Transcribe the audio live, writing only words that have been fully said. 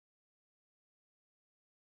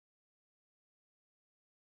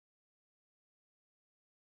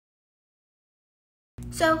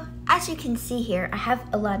So, as you can see here, I have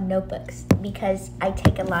a lot of notebooks because I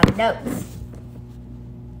take a lot of notes.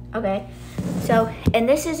 Okay, so, and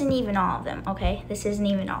this isn't even all of them, okay? This isn't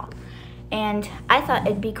even all. And I thought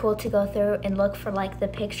it'd be cool to go through and look for like the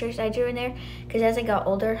pictures I drew in there, because as I got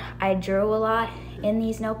older, I drew a lot in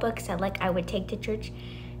these notebooks that like I would take to church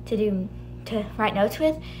to write notes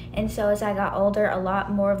with. And so as I got older, a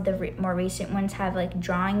lot more of the more recent ones have like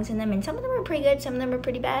drawings in them, and some of them are pretty good, some of them are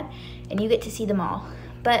pretty bad, and you get to see them all.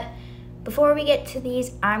 But before we get to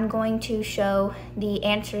these, I'm going to show the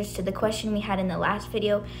answers to the question we had in the last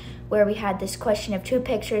video, where we had this question of 2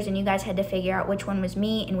 pictures and you guys had to figure out which one was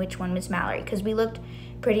me and which one was Mallory, because we looked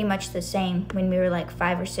pretty much the same when we were like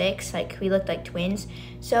 5 or 6, like we looked like twins.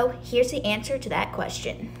 So here's the answer to that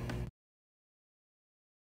question.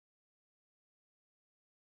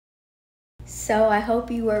 So I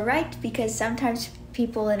hope you were right, because sometimes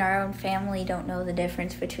people in our own family don't know the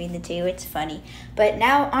difference between the two. It's funny. But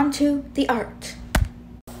now on to the art.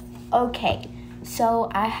 Okay, so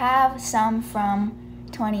I have some from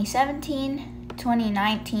 2017,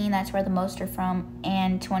 2019, that's where the most are from,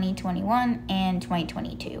 and 2021 and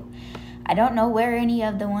 2022. I don't know where any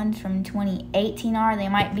of the ones from 2018 are. They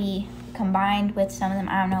might be combined with some of them,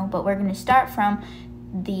 I don't know, but we're going to start from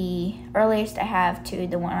the earliest I have to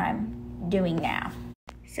the one I'm doing now.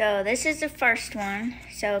 So this is the first one.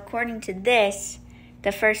 So according to this,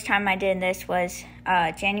 the first time I did this was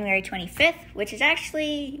January 25th, which is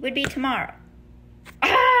actually would be tomorrow.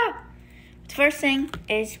 The first thing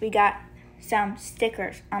is we got some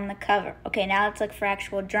stickers on the cover. Okay, now let's look for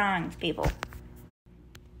actual drawings, people.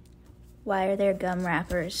 Why are there gum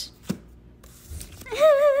wrappers?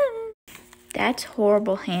 That's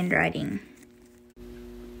horrible handwriting.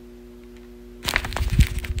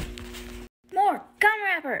 More gum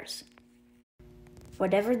wrappers.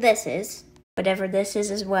 Whatever this is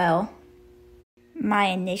as well. My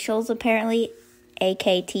initials apparently,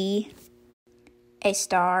 AKT, a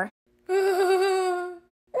star. What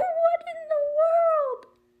in the world?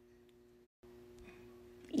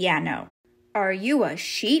 Yeah, no. Are you a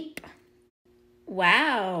sheep?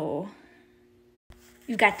 Wow.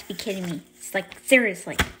 You've got to be kidding me. It's like,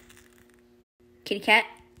 seriously. Kitty cat?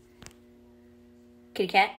 Kitty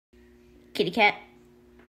cat? Kitty cat?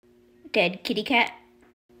 Dead kitty cat?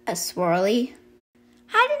 A swirly?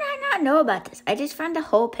 How did I not know about this? I just found a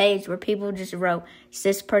whole page where people just wrote,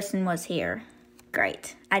 this person was here.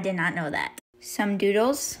 Great. I did not know that. Some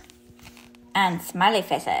doodles and smiley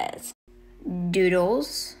faces.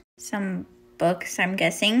 Doodles. Some books, I'm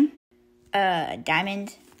guessing.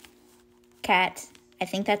 Diamond. Cat. I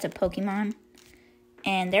think that's a Pokemon.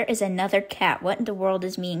 And there is another cat. What in the world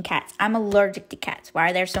is me and cats? I'm allergic to cats. Why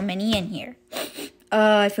are there so many in here?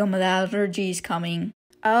 Oh, I feel my allergies coming.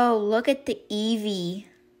 Oh, look at the Eevee.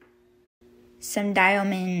 Some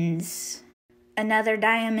diamonds. Another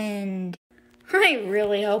diamond. I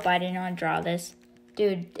really hope I did not draw this.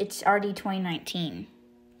 Dude, it's already 2019.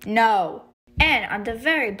 No. And on the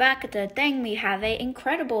very back of the thing, we have an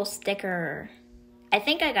Incredible sticker. I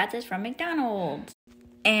think I got this from McDonald's.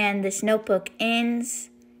 And this notebook ends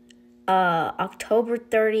October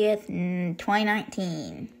 30th,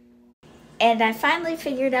 2019. And I finally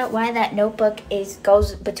figured out why that notebook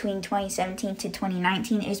goes between 2017 to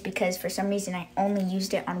 2019 is because for some reason I only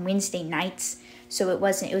used it on Wednesday nights. So it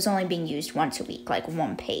was only being used once a week, like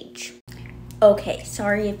 1 page. Okay,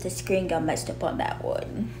 sorry if the screen got messed up on that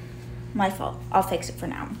one. My fault. I'll fix it for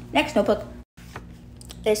now. Next notebook.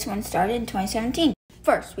 This one started in 2017.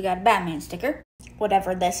 First, we got a Batman sticker.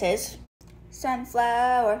 Whatever this is.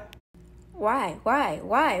 Sunflower. Why?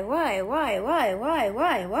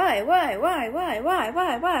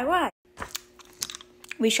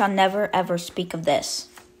 We shall never ever speak of this.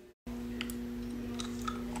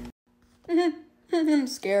 I'm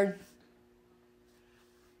scared.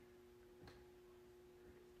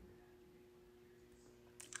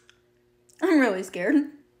 I'm really scared.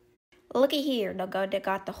 Looky here. They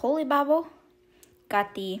got the Holy Bible,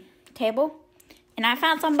 got the table, and I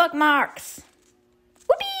found some bookmarks.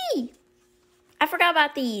 Whoopee! I forgot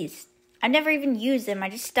about these. I never even used them. I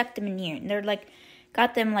just stuck them in here. And they're like,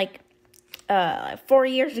 got them like 4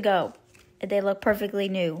 years ago. And they look perfectly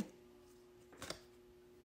new.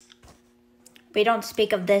 We don't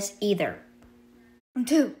speak of this either.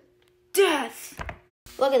 To death.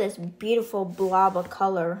 Look at this beautiful blob of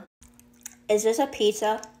color. Is this a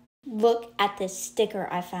pizza? Look at this sticker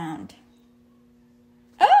I found.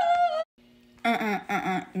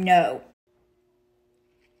 No.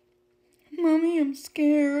 Mommy, I'm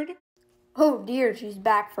scared. Oh dear, she's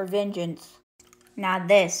back for vengeance. Now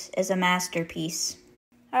this is a masterpiece.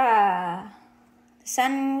 The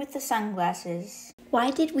sun with the sunglasses. Why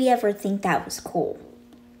did we ever think that was cool?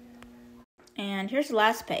 And here's the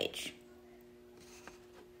last page.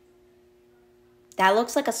 That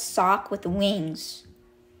looks like a sock with wings.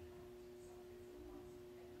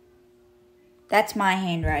 That's my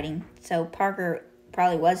handwriting, so Parker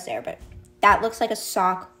probably was there, but that looks like a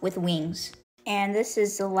sock with wings. And this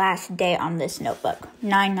is the last day on this notebook,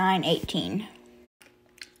 9/9/18.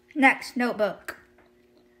 Next notebook.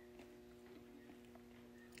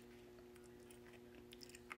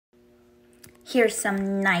 Here's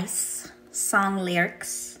some nice song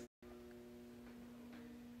lyrics.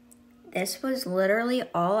 This was literally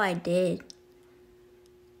all I did.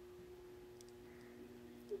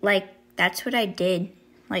 That's what I did,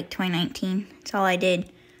 2019. That's all I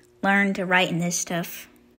did. Learn to write in this stuff.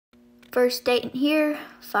 First date in here,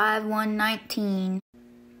 5/1/19.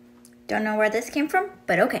 Don't know where this came from,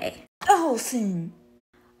 but okay. Allyson.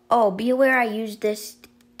 Oh, be aware I used this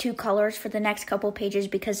two colors for the next couple pages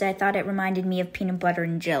because I thought it reminded me of peanut butter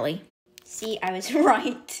and jelly. See, I was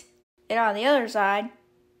right. And on the other side,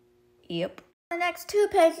 yep. The next 2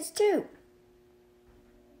 pages too.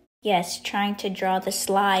 Yes, trying to draw the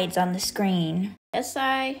slides on the screen. Yes,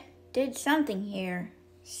 I did something here.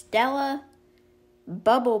 Stella,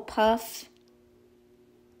 Bubble Puff,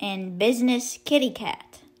 and Business Kitty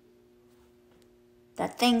Cat.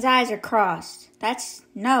 That thing's eyes are crossed. That's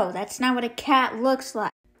not what a cat looks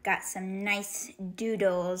like. Got some nice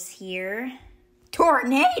doodles here.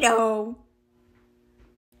 Tornado!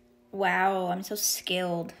 Wow, I'm so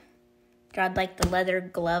skilled. Drawed the leather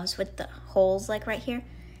gloves with the holes right here.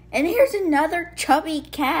 And here's another chubby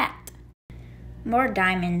cat. More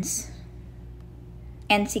diamonds.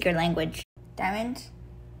 And secret language. Diamond.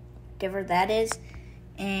 Whatever that is.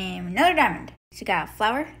 And another diamond. So you got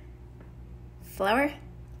flower.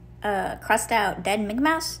 Crossed out dead Mickey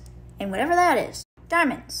Mouse. And whatever that is.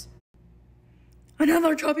 Diamonds.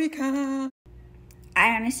 Another chubby cat. I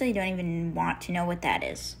honestly don't even want to know what that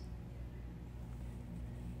is.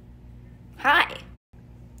 Hi.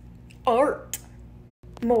 Art.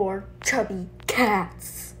 More chubby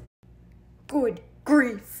cats. Good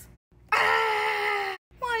grief. Ah!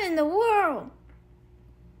 What in the world?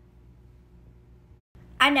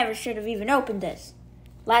 I never should have even opened this.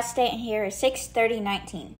 Last date in here is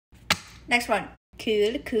 6/30/19. Next one.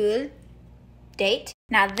 Cool. Date.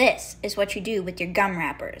 Now this is what you do with your gum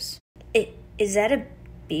wrappers. Is that a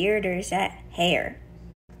beard or is that hair?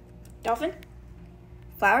 Dolphin.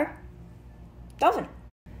 Flower. Dolphin.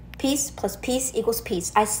 Peace plus peace equals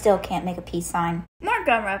peace. I still can't make a peace sign. More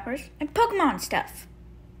gum wrappers and Pokemon stuff.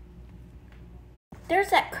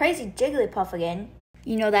 There's that crazy Jigglypuff again.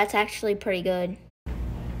 You know, that's actually pretty good.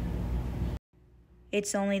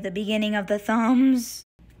 It's only the beginning of the thumbs.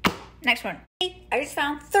 Next one. I just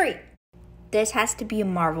found 3. This has to be a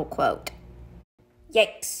Marvel quote.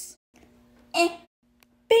 Yikes.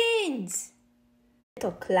 Beans.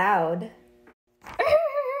 Little cloud.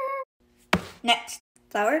 Next.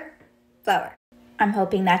 Flower. I'm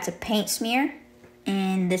hoping that's a paint smear.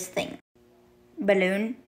 And this thing.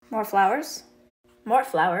 Balloon. More flowers.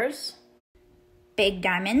 Big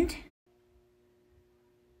diamond.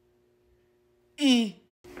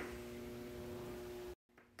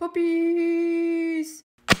 Puppies.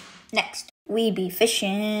 Next. We be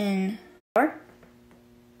fishing. Or?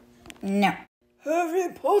 No.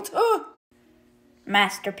 Harry Potter.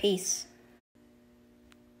 Masterpiece.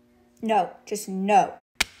 No, just no.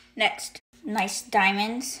 Next. Nice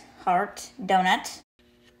diamonds, heart, donut.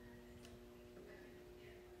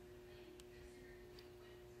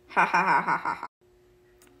 Ha ha ha ha ha ha.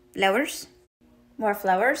 Flowers. More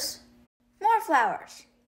flowers.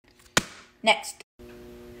 Next.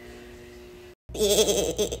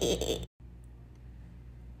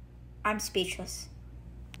 I'm speechless.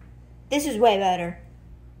 This is way better.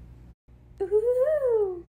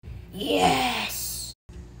 Ooh. Yes.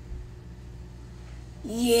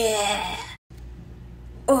 Yeah.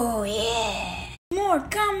 Oh yeah. More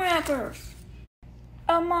gum wrappers.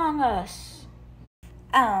 Among Us.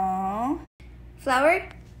 Oh. Flower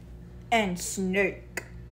and snake.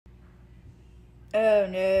 Oh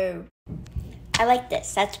no. I like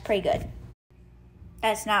this. That's pretty good.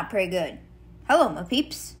 That's not pretty good. Hello, my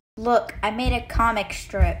peeps. Look, I made a comic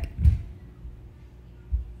strip.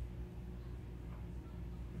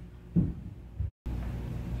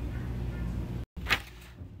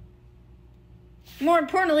 More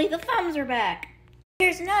importantly, the thumbs are back.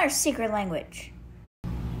 Here's another secret language.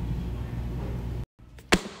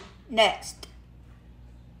 Next.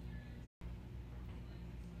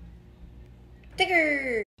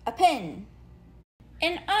 Sticker. A pen.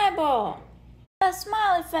 An eyeball. A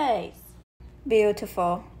smiley face.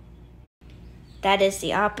 Beautiful. That is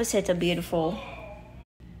the opposite of beautiful.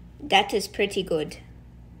 That is pretty good.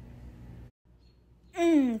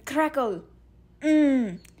 Crackle.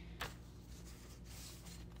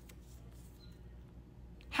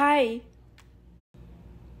 Hi.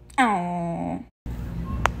 Oh.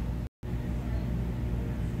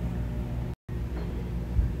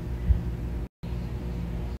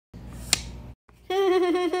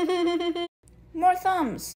 More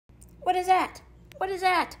thumbs. What is that? What is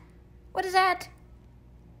that? What is that?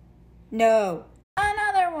 No.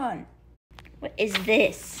 Another one. What is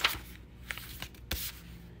this?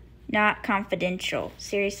 Not confidential.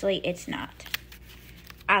 Seriously, it's not.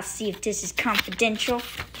 I'll see if this is confidential.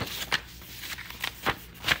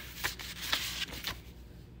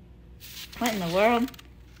 What in the world?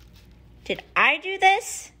 Did I do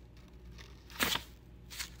this?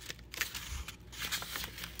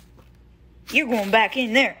 You're going back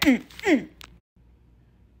in there.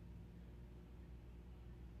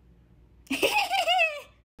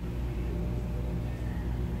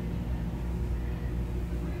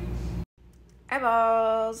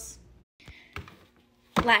 Eyeballs.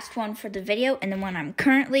 Last one for the video, and the one I'm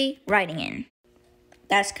currently writing in.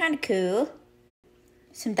 That's kind of cool.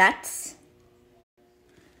 Some dots.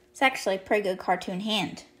 It's actually a pretty good cartoon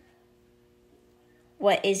hand.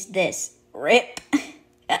 What is this? Rip.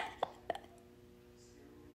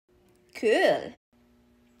 Cool.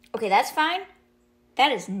 Okay, that's fine.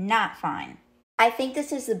 That is not fine. I think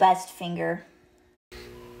this is the best finger.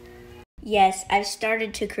 Yes, I've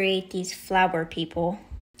started to create these flower people.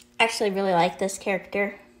 I actually really like this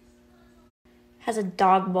character. Has a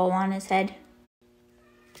dog bowl on his head.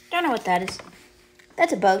 Don't know what that is.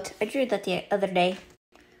 That's a boat. I drew that the other day.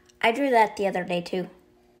 I drew that the other day too.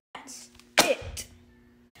 That's it.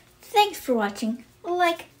 Thanks for watching.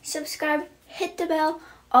 Like, subscribe, hit the bell,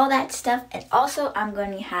 all that stuff. And also, I'm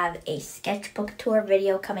going to have a sketchbook tour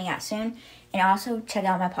video coming out soon. And also, check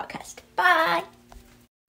out my podcast. Bye!